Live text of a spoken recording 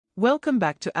Welcome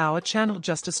back to our channel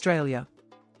Just Australia.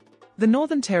 The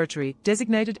Northern Territory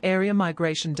Designated Area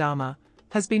Migration DAMA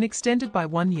has been extended by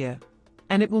 1 year,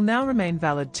 and it will now remain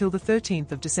valid till the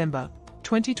 13th of December,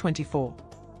 2024.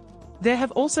 There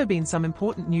have also been some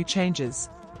important new changes,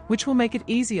 which will make it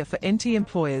easier for NT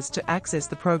employers to access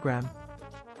the program.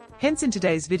 Hence in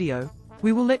today's video,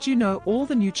 we will let you know all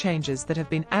the new changes that have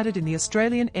been added in the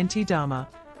Australian NT DAMA,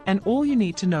 and all you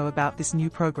need to know about this new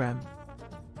program.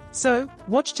 So,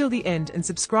 watch till the end and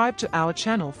subscribe to our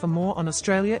channel for more on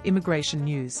Australia immigration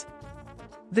news.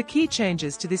 The key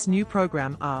changes to this new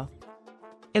program are: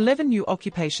 11 new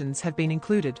occupations have been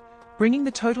included, bringing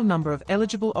the total number of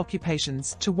eligible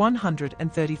occupations to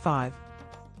 135.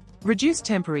 Reduced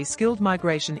temporary skilled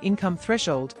migration income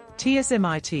threshold,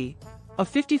 TSMIT, of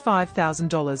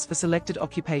 $55,000 for selected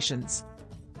occupations.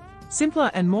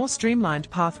 Simpler and more streamlined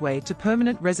pathway to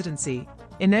permanent residency,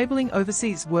 enabling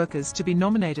overseas workers to be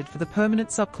nominated for the permanent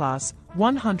subclass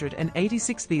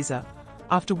 186 visa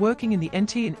after working in the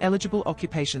NT in eligible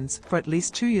occupations for at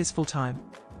least 2 years full-time.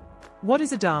 What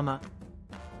is a DAMA?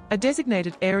 A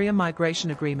Designated Area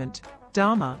Migration Agreement,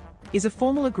 DAMA, is a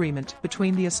formal agreement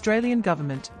between the Australian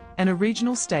government and a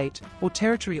regional state or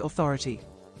territory authority.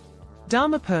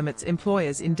 DAMA permits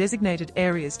employers in designated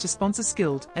areas to sponsor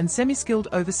skilled and semi-skilled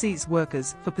overseas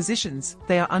workers for positions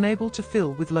they are unable to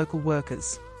fill with local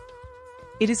workers.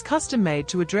 It is custom-made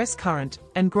to address current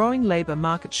and growing labour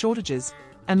market shortages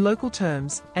and local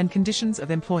terms and conditions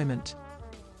of employment.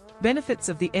 Benefits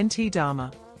of the NT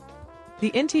DAMA.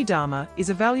 The NT DAMA is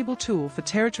a valuable tool for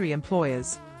territory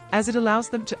employers, as it allows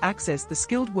them to access the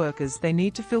skilled workers they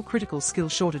need to fill critical skill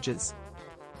shortages.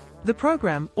 The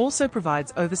program also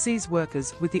provides overseas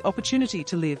workers with the opportunity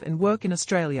to live and work in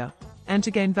Australia, and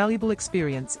to gain valuable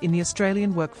experience in the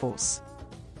Australian workforce.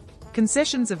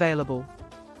 Concessions available.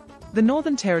 The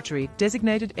Northern Territory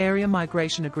Designated Area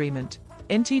Migration Agreement,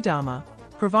 NT DAMA,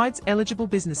 provides eligible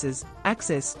businesses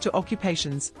access to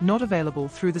occupations not available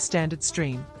through the standard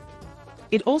stream.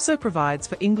 It also provides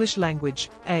for English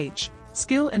language, age,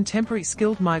 skill and temporary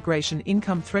skilled migration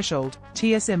income threshold,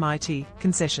 TSMIT,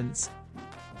 concessions.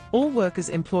 All workers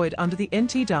employed under the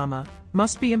NT DAMA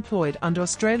must be employed under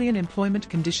Australian employment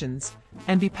conditions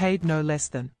and be paid no less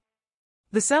than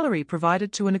the salary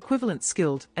provided to an equivalent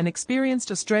skilled and experienced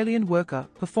Australian worker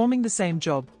performing the same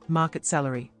job, market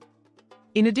salary.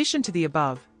 In addition to the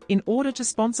above, in order to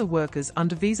sponsor workers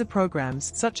under visa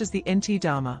programs such as the NT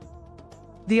DAMA,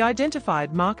 the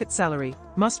identified market salary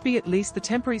must be at least the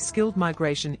temporary skilled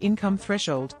migration income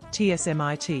threshold,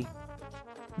 TSMIT.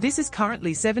 This is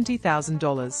currently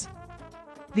 $70,000.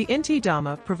 The NT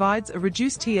DAMA provides a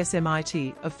reduced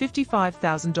TSMIT of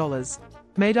 $55,000,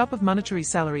 made up of monetary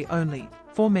salary only,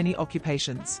 for many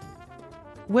occupations.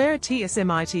 Where a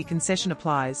TSMIT concession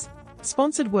applies,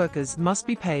 sponsored workers must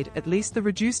be paid at least the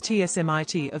reduced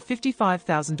TSMIT of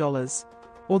 $55,000,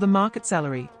 or the market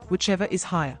salary, whichever is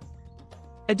higher.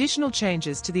 Additional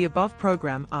changes to the above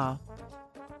program are: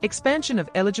 expansion of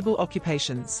eligible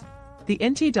occupations. The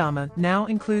NT DAMA now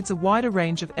includes a wider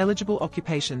range of eligible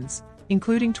occupations,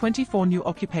 including 24 new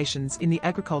occupations in the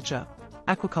agriculture,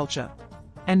 aquaculture,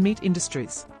 and meat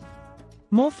industries.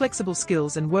 More flexible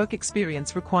skills and work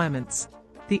experience requirements.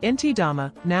 The NT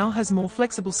DAMA now has more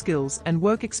flexible skills and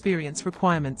work experience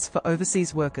requirements for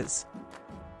overseas workers.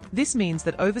 This means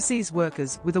that overseas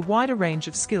workers with a wider range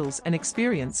of skills and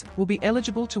experience will be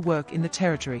eligible to work in the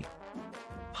territory.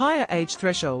 Higher age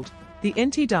threshold. The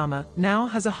NT DAMA now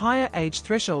has a higher age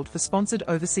threshold for sponsored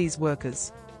overseas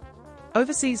workers.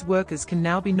 Overseas workers can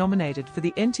now be nominated for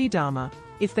the NT DAMA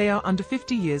if they are under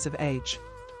 50 years of age.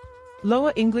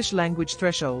 Lower English language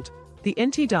threshold. The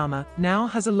NT DAMA now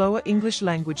has a lower English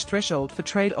language threshold for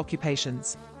trade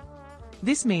occupations.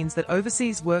 This means that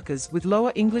overseas workers with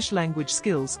lower English language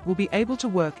skills will be able to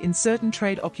work in certain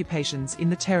trade occupations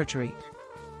in the territory.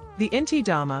 The NT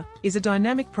DAMA is a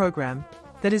dynamic program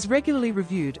that is regularly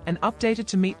reviewed and updated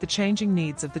to meet the changing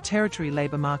needs of the territory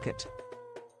labour market.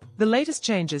 The latest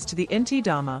changes to the NT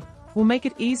DAMA will make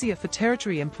it easier for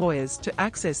territory employers to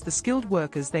access the skilled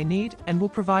workers they need and will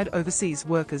provide overseas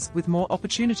workers with more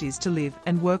opportunities to live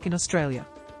and work in Australia.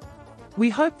 We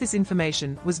hope this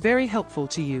information was very helpful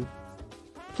to you.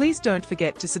 Please don't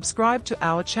forget to subscribe to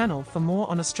our channel for more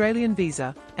on Australian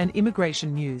visa and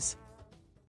immigration news.